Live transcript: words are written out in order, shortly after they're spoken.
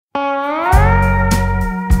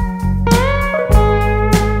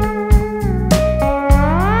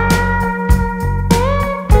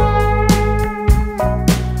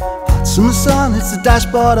it's the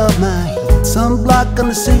dashboard of my heat. Sunblock on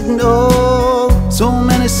the seat and oh, so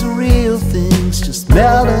many surreal things just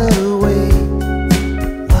melted away.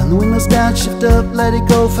 While the windows down, shift up, let it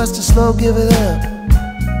go, fast or slow, give it up.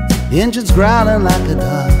 The engine's growling like a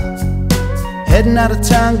dog. Heading out of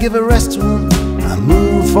town, give a rest to him. I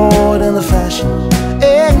move forward in the fashion,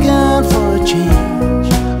 aching for a change.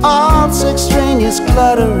 All this extraneous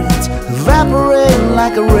clutter, it's evaporating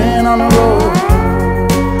like a rain on the road.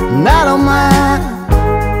 And I don't mind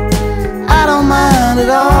at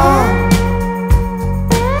all.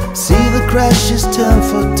 See the crash is 10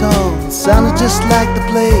 foot tall. It sounded just like the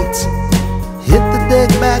plates. Hit the deck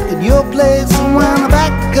back at your place. And when I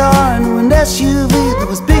backed the car into an SUV that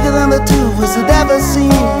was bigger than the two of us had ever seen.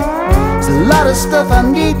 There's a lot of stuff I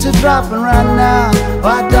need to drop, and right now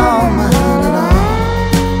I don't mind at all.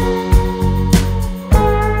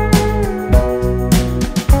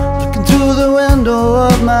 Looking through the window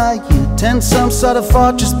of my youth, and some sort of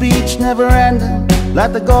fortress beach, never ending,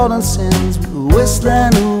 like the golden sands we were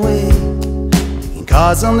whistling away. Taking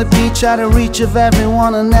cars on the beach out of reach of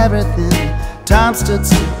everyone and everything. Time stood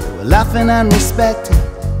still, we were laughing and respecting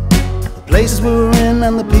the places we were in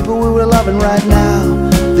and the people we were loving. Right now,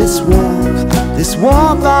 this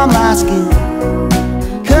warmth on my skin.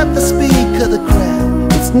 Cut the speed, cut the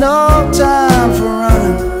crap. It's no time for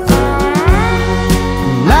running.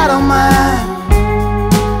 And I don't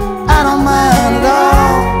mind at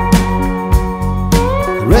all.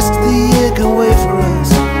 The rest of the year can wait for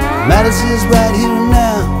us. What matters is right here and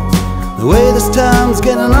now. The way this time's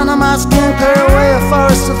getting under my skin, clear away a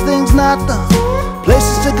forest of things not done.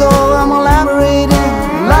 Places to go, I'm elaborating.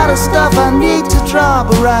 A lot of stuff I need to draw,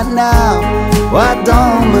 but right now, I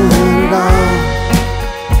don't mind.